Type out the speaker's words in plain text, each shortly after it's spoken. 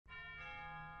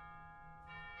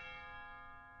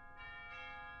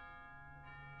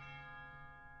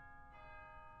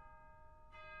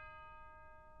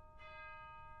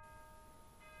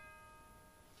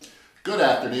Good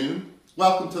afternoon.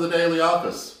 Welcome to the Daily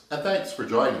Office, and thanks for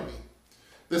joining me.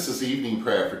 This is evening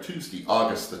prayer for Tuesday,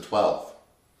 August the 12th.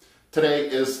 Today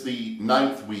is the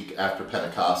 9th week after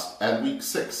Pentecost and week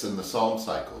 6 in the Psalm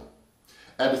cycle.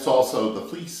 And it's also the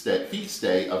feast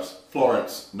day of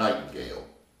Florence Nightingale.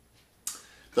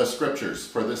 The scriptures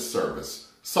for this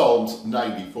service, Psalms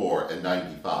 94 and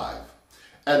 95,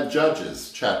 and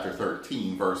Judges chapter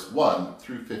 13, verse 1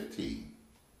 through 15.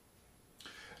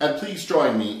 And please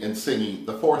join me in singing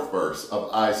the fourth verse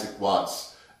of Isaac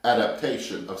Watts'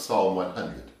 adaptation of Psalm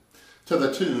 100 to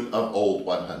the tune of Old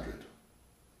 100.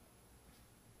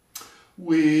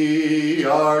 We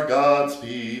are God's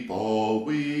people,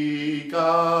 we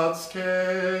God's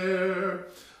care,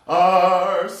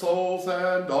 our souls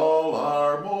and all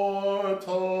our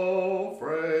mortal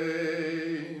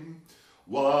frame.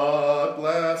 What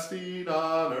lasting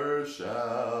honor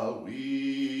shall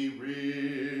we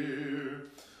rear,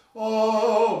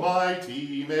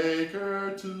 Almighty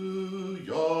Maker, to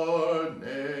your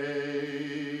name?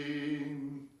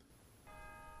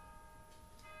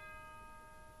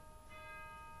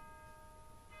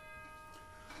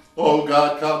 O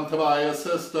God, come to my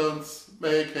assistance,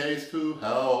 make haste to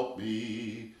help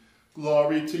me.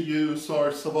 Glory to you,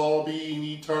 source of all being,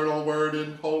 eternal Word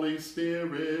and Holy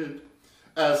Spirit,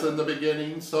 as in the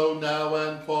beginning, so now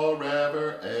and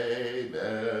forever.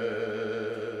 Amen.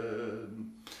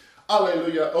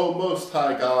 Alleluia, O Most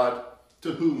High God,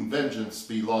 to whom vengeance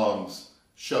belongs,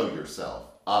 show yourself.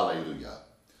 Alleluia.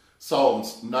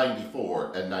 Psalms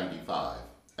 94 and 95,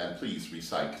 and please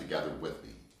recite together with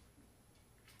me.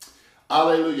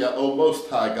 Alleluia, O Most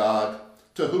High God,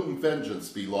 to whom vengeance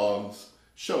belongs,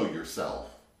 show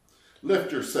yourself.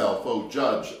 Lift yourself, O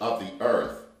Judge of the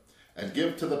earth, and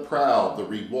give to the proud the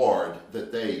reward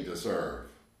that they deserve.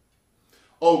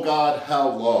 O God, how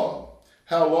long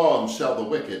shall the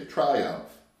wicked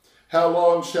triumph? How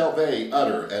long shall they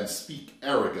utter and speak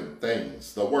arrogant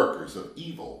things? The workers of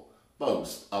evil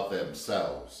boast of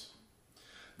themselves.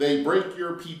 They break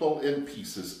your people in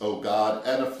pieces, O God,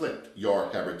 and afflict your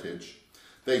heritage.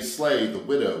 They slay the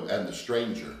widow and the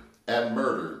stranger, and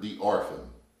murder the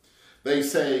orphan. They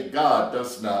say, God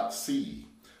does not see.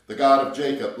 The God of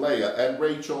Jacob, Leah, and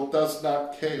Rachel does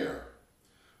not care.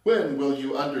 When will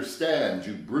you understand,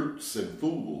 you brutes and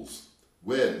fools?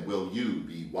 When will you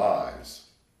be wise?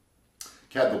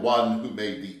 Can the one who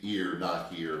made the ear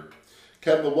not hear?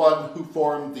 Can the one who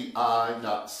formed the eye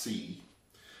not see?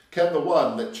 Can the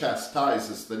one that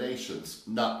chastises the nations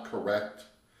not correct?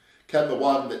 Can the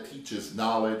one that teaches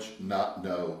knowledge not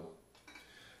know?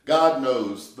 God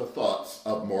knows the thoughts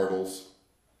of mortals,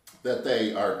 that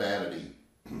they are vanity.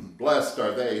 Blessed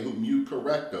are they whom you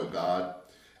correct, O God,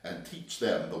 and teach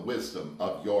them the wisdom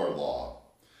of your law,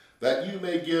 that you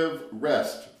may give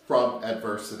rest from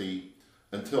adversity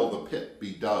until the pit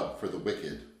be dug for the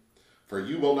wicked. For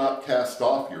you will not cast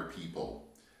off your people,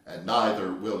 and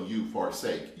neither will you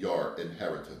forsake your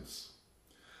inheritance.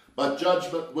 But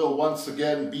judgment will once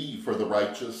again be for the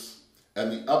righteous,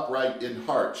 and the upright in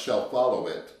heart shall follow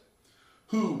it.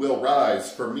 Who will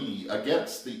rise for me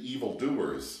against the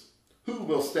evildoers? Who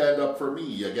will stand up for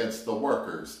me against the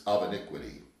workers of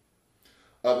iniquity?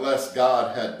 Unless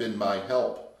God had been my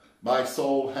help, my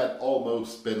soul had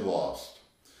almost been lost.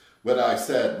 When I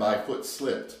said my foot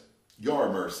slipped, your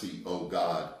mercy, O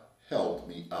God, held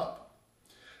me up.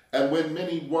 And when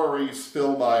many worries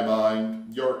fill my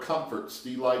mind, your comforts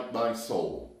delight my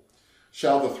soul.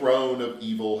 Shall the throne of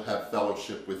evil have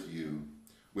fellowship with you,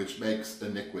 which makes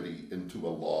iniquity into a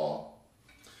law?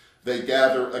 They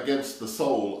gather against the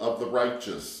soul of the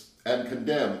righteous and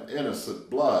condemn innocent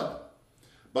blood.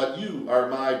 But you are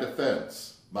my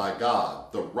defense, my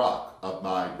God, the rock of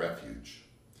my refuge.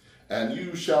 And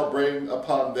you shall bring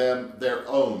upon them their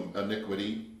own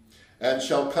iniquity, and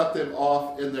shall cut them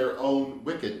off in their own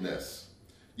wickedness.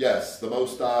 Yes, the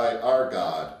Most High, our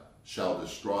God, shall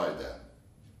destroy them.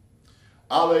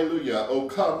 Alleluia, O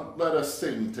come, let us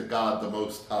sing to God the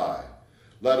Most High.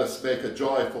 Let us make a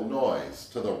joyful noise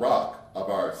to the rock of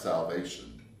our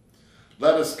salvation.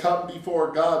 Let us come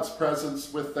before God's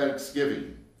presence with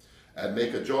thanksgiving, and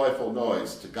make a joyful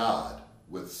noise to God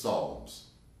with psalms.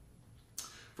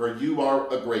 For you are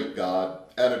a great God,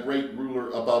 and a great ruler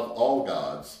above all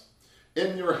gods.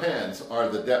 In your hands are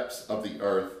the depths of the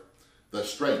earth, the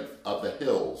strength of the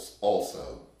hills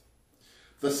also.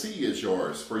 The sea is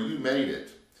yours, for you made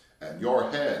it, and your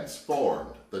hands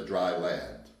formed the dry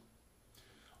land.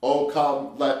 O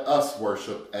come, let us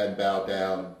worship and bow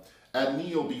down, and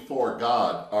kneel before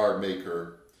God our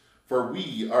Maker, for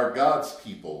we are God's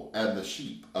people and the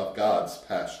sheep of God's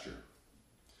pasture.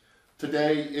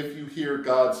 Today, if you hear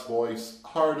God's voice,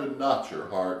 harden not your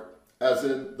heart, as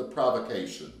in the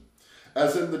provocation,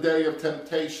 as in the day of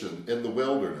temptation in the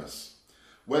wilderness,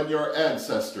 when your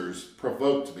ancestors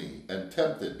provoked me and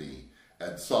tempted me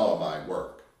and saw my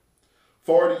work.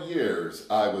 40 years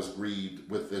I was grieved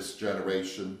with this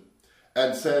generation,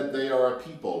 and said, they are a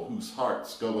people whose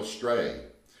hearts go astray,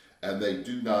 and they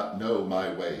do not know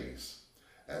my ways.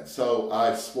 And so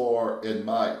I swore in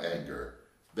my anger,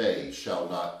 they shall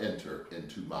not enter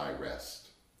into my rest.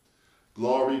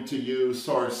 Glory to you,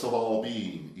 source of all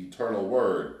being, eternal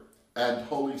Word, and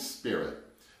Holy Spirit,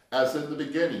 as in the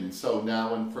beginning, so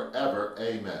now and forever.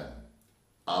 Amen.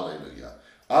 Alleluia.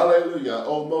 Alleluia,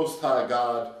 O Most High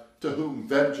God, to whom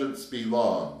vengeance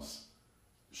belongs,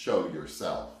 show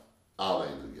yourself.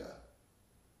 Alleluia.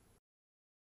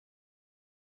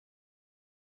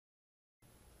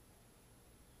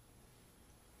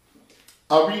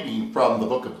 A reading from the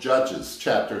book of Judges,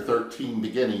 chapter 13,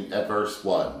 beginning at verse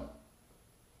 1.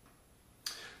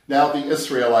 Now the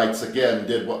Israelites again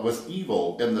did what was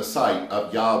evil in the sight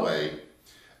of Yahweh,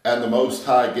 and the Most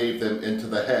High gave them into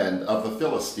the hand of the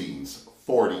Philistines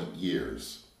 40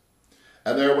 years.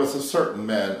 And there was a certain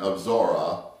man of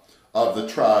Zorah, of the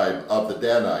tribe of the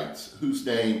Danites, whose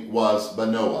name was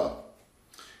Manoah.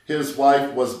 His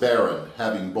wife was barren,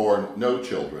 having borne no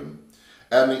children.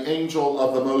 And the angel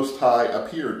of the Most High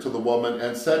appeared to the woman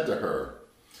and said to her,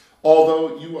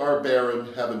 although you are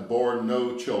barren, having borne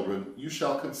no children, you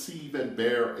shall conceive and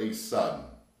bear a son.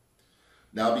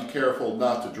 Now be careful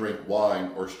not to drink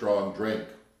wine or strong drink,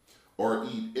 or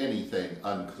eat anything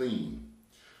unclean,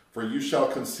 for you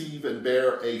shall conceive and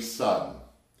bear a son.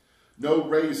 No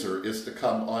razor is to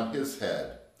come on his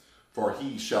head, for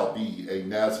he shall be a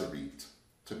Nazarite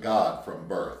to God from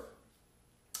birth.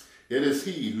 It is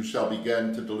he who shall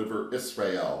begin to deliver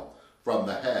Israel from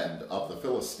the hand of the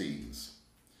Philistines.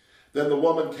 Then the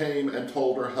woman came and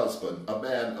told her husband, a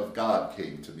man of God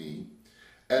came to me,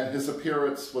 and his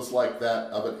appearance was like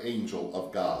that of an angel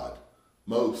of God,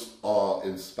 most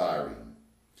awe-inspiring.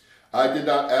 I did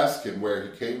not ask him where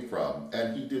he came from,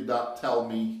 and he did not tell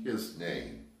me his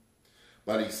name.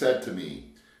 But he said to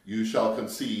me, you shall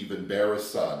conceive and bear a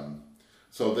son.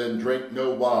 So then drink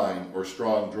no wine or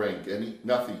strong drink, and eat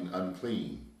nothing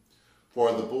unclean.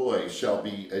 For the boy shall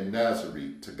be a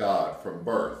Nazarite to God from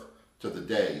birth to the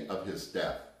day of his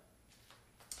death.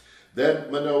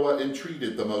 Then Manoah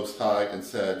entreated the Most High and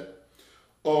said,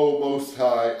 O Most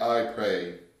High, I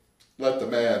pray, let the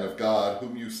man of God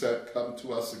whom you sent come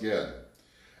to us again,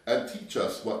 and teach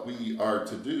us what we are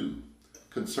to do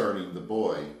concerning the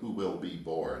boy who will be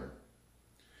born.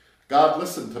 God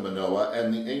listened to Manoah,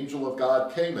 and the angel of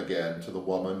God came again to the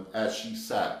woman as she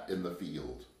sat in the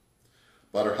field.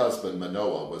 But her husband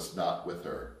Manoah was not with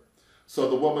her. So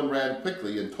the woman ran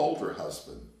quickly and told her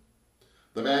husband,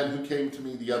 the man who came to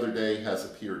me the other day has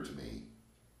appeared to me.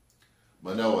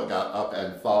 Manoah got up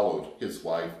and followed his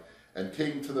wife, and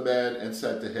came to the man and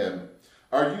said to him,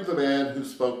 are you the man who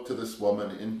spoke to this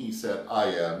woman? And he said, I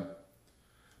am.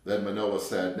 Then Manoah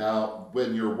said, now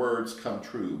when your words come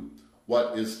true,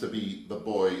 what is to be the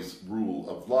boy's rule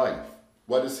of life?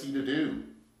 What is he to do?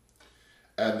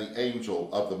 And the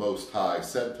angel of the Most High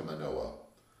said to Manoah,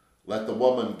 let the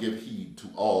woman give heed to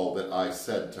all that I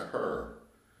said to her.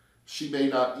 She may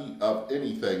not eat of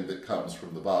anything that comes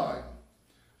from the vine.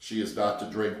 She is not to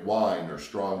drink wine or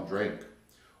strong drink,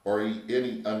 or eat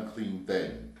any unclean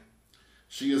thing.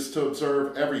 She is to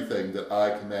observe everything that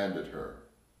I commanded her.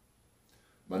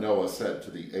 Manoah said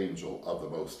to the angel of the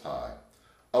Most High,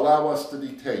 allow us to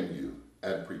detain you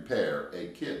and prepare a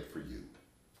kid for you.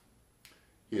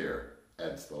 Here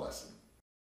ends the lesson.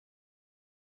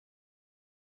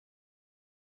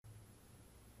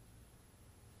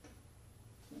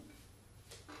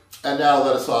 And now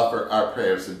let us offer our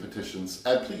prayers and petitions,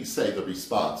 and please say the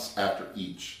response after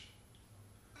each.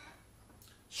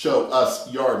 Show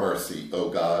us your mercy, O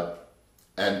God,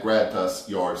 and grant us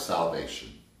your salvation.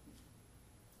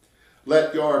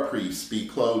 Let your priests be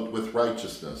clothed with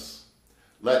righteousness.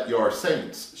 Let your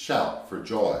saints shout for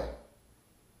joy.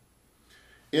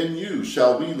 In you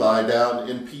shall we lie down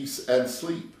in peace and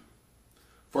sleep,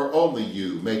 for only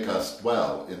you make us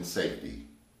dwell in safety.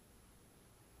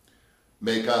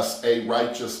 Make us a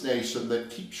righteous nation that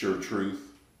keeps your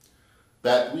truth,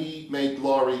 that we may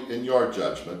glory in your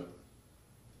judgment.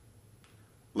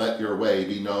 Let your way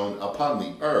be known upon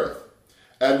the earth,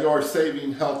 and your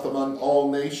saving health among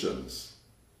all nations.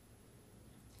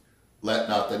 Let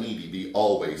not the needy be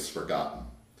always forgotten,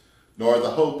 nor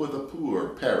the hope of the poor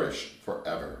perish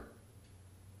forever.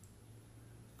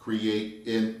 Create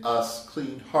in us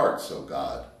clean hearts, O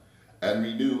God, and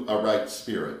renew a right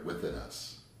spirit within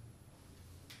us.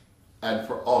 And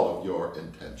for all of your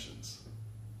intentions.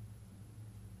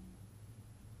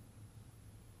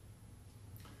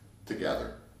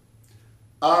 together.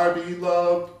 Our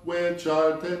beloved, which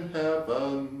art in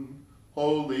heaven,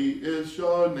 holy is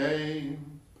your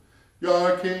name.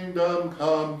 Your kingdom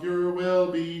come, your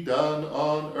will be done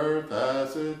on earth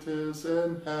as it is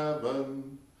in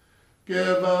heaven.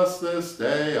 Give us this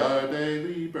day our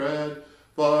daily bread.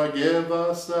 Forgive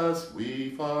us as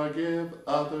we forgive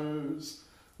others.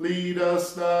 Lead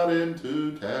us not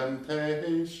into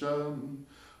temptation,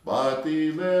 but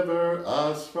deliver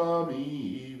us from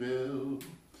evil.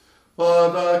 For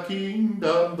the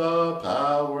kingdom, the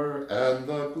power, and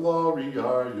the glory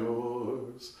are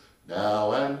yours,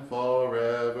 now and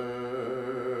forever.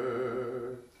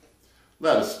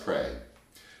 Let us pray.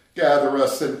 Gather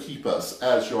us and keep us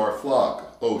as your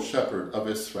flock, O Shepherd of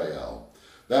Israel,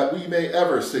 that we may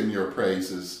ever sing your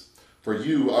praises, for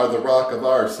you are the rock of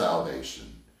our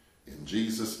salvation. In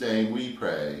Jesus' name we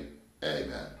pray.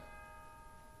 Amen.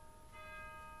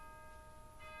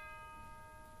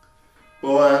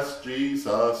 Bless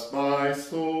Jesus, my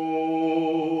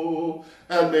soul,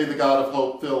 and may the God of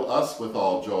hope fill us with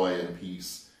all joy and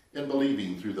peace in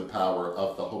believing through the power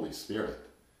of the Holy Spirit.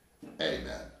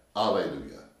 Amen.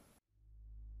 Alleluia.